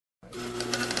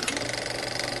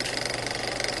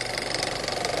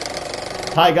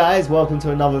Hi guys, welcome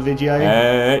to another video.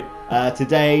 Hey.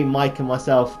 Today Mike and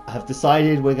myself have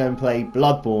decided we're going to play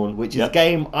Bloodborne, which is a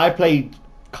game I played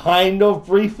kind of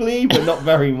briefly, but not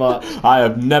very much. I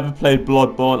have never played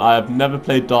Bloodborne, I have never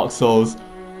played Dark Souls,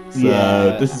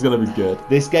 so this is going to be good.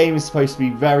 This game is supposed to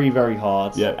be very, very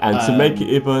hard. Yeah, and to make it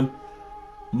even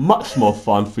much more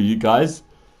fun for you guys,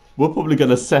 we're probably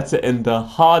going to set it in the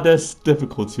hardest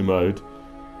difficulty mode.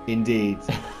 Indeed.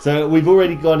 So we've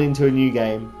already gone into a new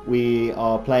game. We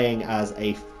are playing as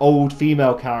a old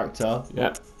female character.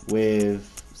 Yeah. With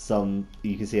some,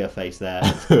 you can see her face there.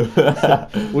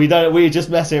 We're just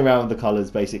messing around with the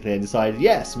colours basically and decided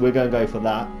yes, we're going to go for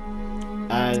that.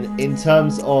 And in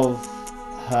terms of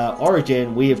her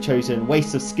origin, we have chosen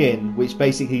Waste of Skin, which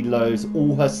basically lowers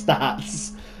all her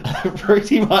stats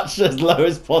pretty much as low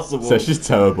as possible. So she's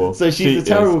terrible. So she's a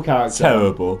terrible character.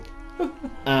 Terrible.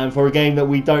 And for a game that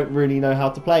we don't really know how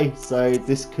to play, so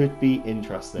this could be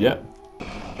interesting. Yep.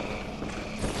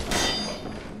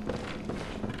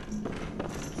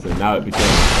 So now it begins.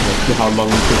 Let's see how long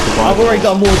we can survive. I've already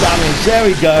done more damage. There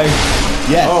we go.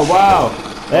 Yes. Oh wow.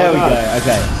 There we go.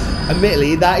 Okay.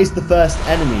 Admittedly, that is the first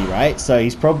enemy, right? So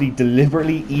he's probably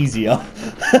deliberately easier.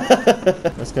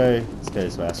 Let's go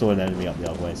this way. I saw an enemy up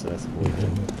the other way, so let's avoid it.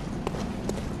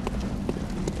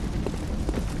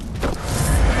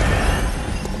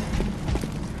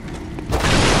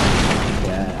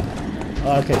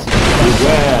 Oh, okay, so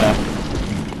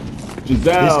this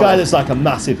guy looks like a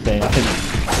massive thing, I think.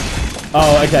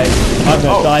 Oh, okay. I'm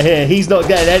gonna die here. He's not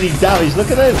getting any damage.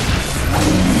 Look at him.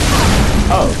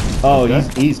 Oh, okay.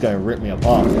 he's going to rip me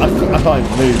apart. I can't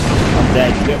even move. I'm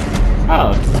dead.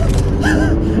 Oh.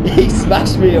 He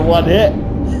smashed me in one hit.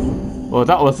 Well,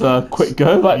 that was a quick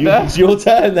go right there. It's your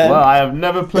turn then. Well, I have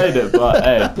never played it, but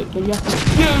hey. You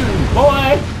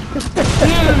boy!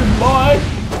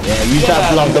 Yeah, use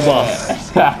that blunderbuss.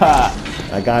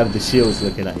 That guy with the shield's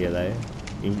looking at you though.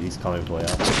 He's coming for you.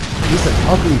 He's an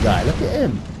ugly guy. Look at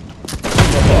him.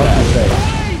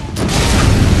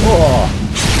 Oh.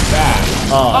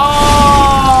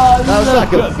 That was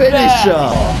like a finisher.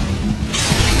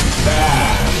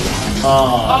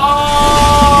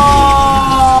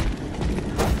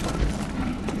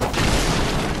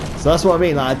 So that's what I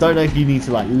mean. Like, I don't know if you need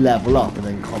to like level up and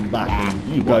then come back and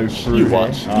you go through. You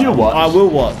watch. You watch. I will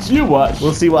watch. You watch.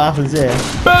 We'll see what happens here.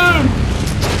 Boom!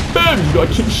 Boom! You got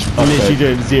to keep. I'm literally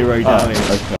doing 0 damage.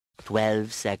 Okay.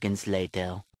 12 seconds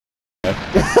later.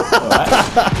 Okay. Alright.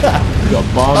 You got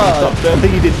bombs up there. I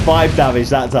think you did 5 damage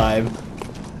that time.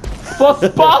 For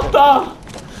Sparta!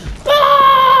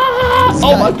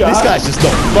 Oh my god! This guy's just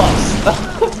not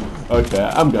fussed. Okay,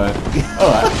 I'm going.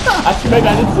 Alright. Actually, maybe I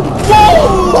need to.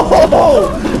 Whoa!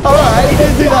 Alright, he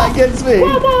didn't do that against me.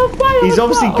 He's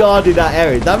obviously guarding that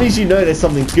area. That means you know there's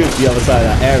something good the other side of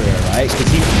that area, right? Because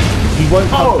he won't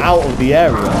come out of the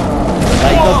area.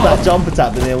 Like, he does that jump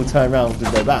attack, but then he'll turn around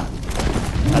and go back.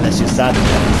 Unless you're standing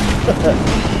there.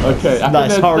 Okay, I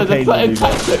nice think there's a certain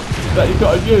tactic that you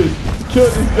got to use to kill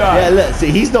this guy. Yeah, look,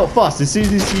 see, he's not fussed. As soon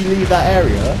as you leave that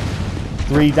area,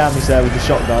 3 damage there with the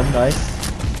shotgun. Nice.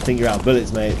 I think you're out of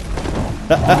bullets, mate.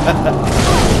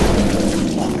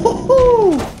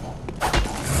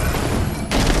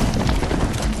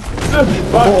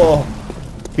 Oh,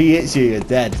 if he hits you, you're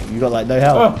dead. You got like no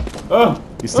health.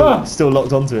 You're still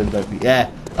locked onto him, don't you? Yeah.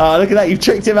 Oh, look at that! You've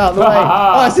tricked him out of the way.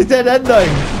 Oh, it's a dead end though.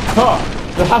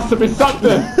 There has to be something.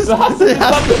 There has to be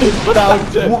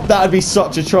something. That would be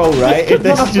such a troll, right? If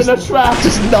there's just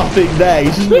nothing there.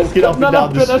 He's just walking up and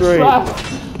down the street.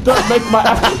 Don't make my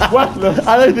actions worthless.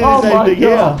 I don't think there's anything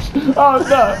here. Oh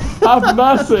no! Have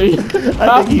mercy!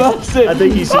 Have mercy! I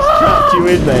think he's just trapped you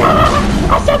in there.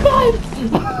 I survived!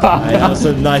 That was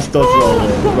a nice dodge roll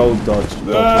there. Roll dodge.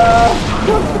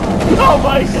 Oh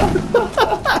my god!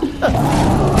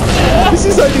 This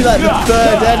is only like the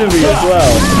 3rd enemy as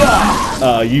well.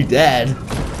 Oh, you dead.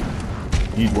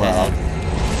 You dead.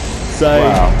 So,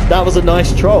 that was a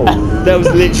nice troll. There was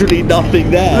literally nothing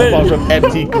there apart from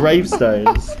empty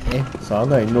gravestones. So I'm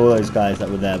going to ignore those guys that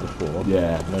were there before.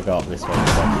 Yeah. I'm going to go up this way and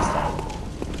stop this time.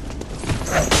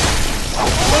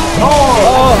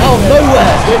 Oh,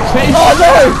 nowhere! Oh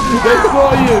no! They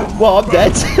saw you! Well, I'm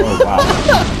dead.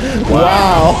 Oh,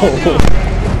 wow.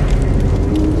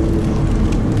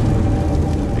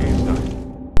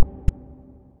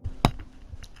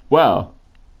 Well,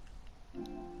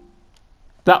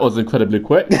 that was incredibly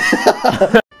quick.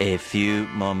 A few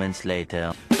moments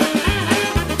later.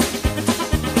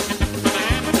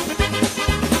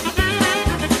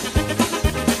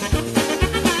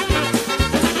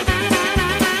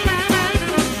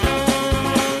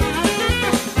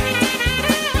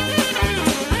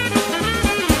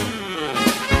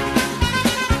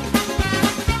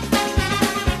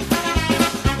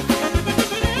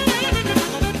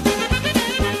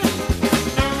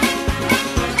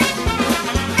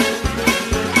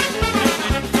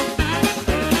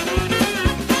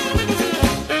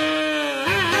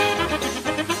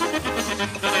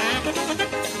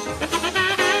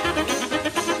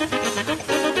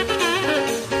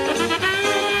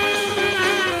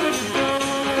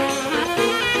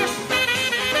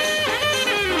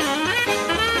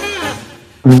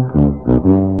 What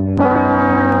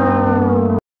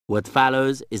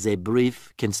follows is a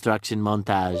brief construction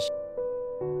montage.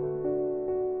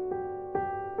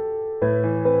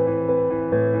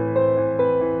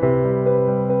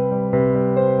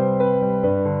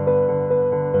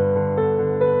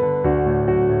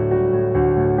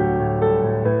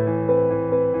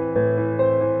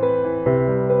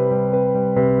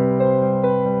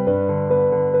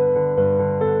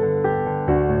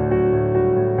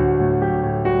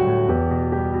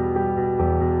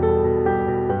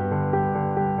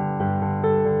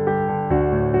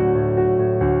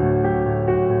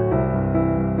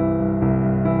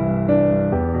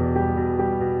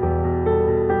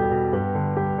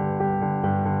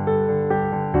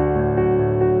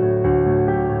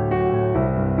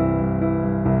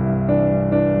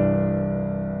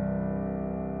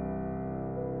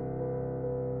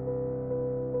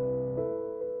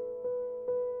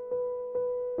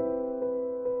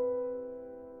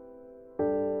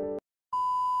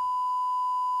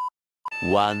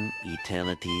 One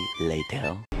eternity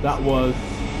later. That was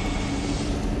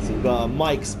So we've got a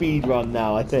Mike speed run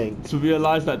now, I think. to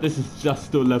realise that this is just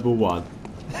still level 1.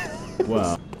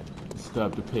 Wow.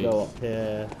 Disturb the peace. Go up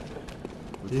here.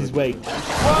 This is wait. Okay.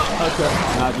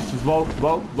 Now just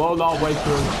roll our way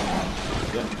through.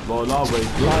 Yeah, roll our way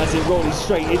through. As it rolling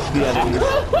straight into the enemy.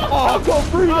 Oh, I've got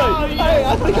through though! Hey,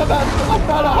 I think I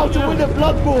found out how to win a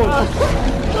Bloodborne!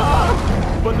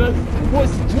 But then, What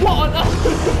on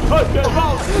earth? okay,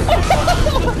 roll!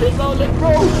 Keep rolling.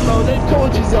 Roll,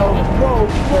 Giselle! Roll,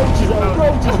 Giselle!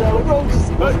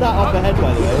 What's that up ahead,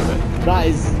 by the way?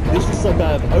 This is some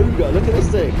kind of ogre. Look at this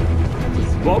thing.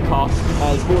 Just roll past.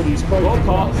 It's for these pros. Roll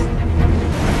past.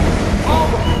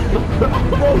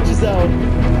 Roll, Giselle! I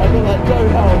got like no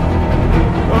help.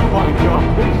 Oh my god.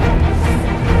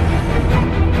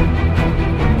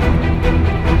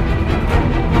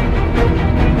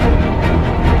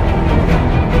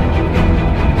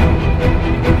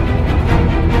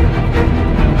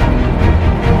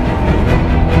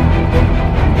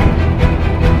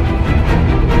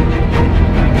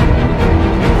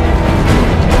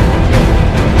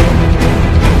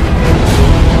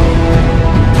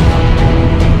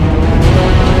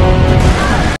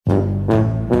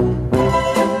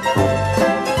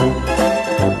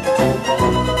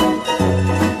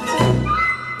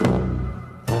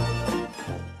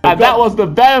 And that was the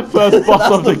very first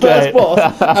boss of the game. First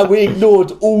boss, and we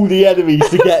ignored all the enemies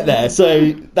to get there.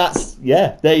 So that's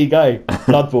there you go,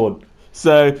 Bloodborne.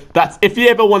 So that's if you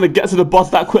ever want to get to the boss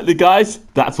that quickly, guys.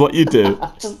 That's what you do.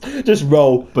 just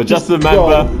roll. But just remember,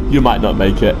 roll. you might not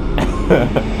make it.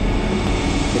 And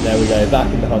there we go,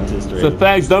 back in the Hunter's Stream. So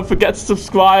thanks. Don't forget to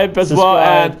subscribe as well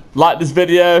and like this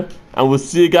video. And we'll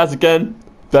see you guys again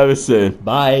very soon.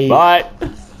 Bye. Bye.